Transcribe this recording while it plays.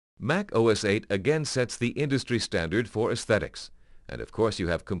Mac OS 8 again sets the industry standard for aesthetics. And of course you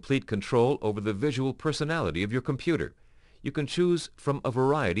have complete control over the visual personality of your computer. You can choose from a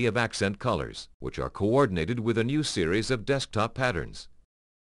variety of accent colors, which are coordinated with a new series of desktop patterns.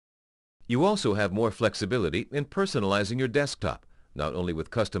 You also have more flexibility in personalizing your desktop, not only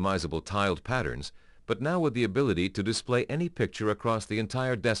with customizable tiled patterns, but now with the ability to display any picture across the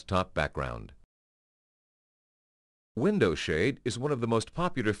entire desktop background. Window shade is one of the most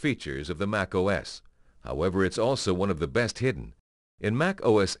popular features of the Mac OS. However, it's also one of the best hidden. In Mac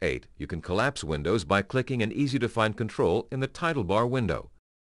OS 8, you can collapse windows by clicking an easy-to-find control in the title bar window.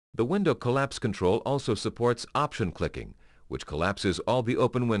 The window collapse control also supports option clicking, which collapses all the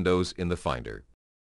open windows in the Finder.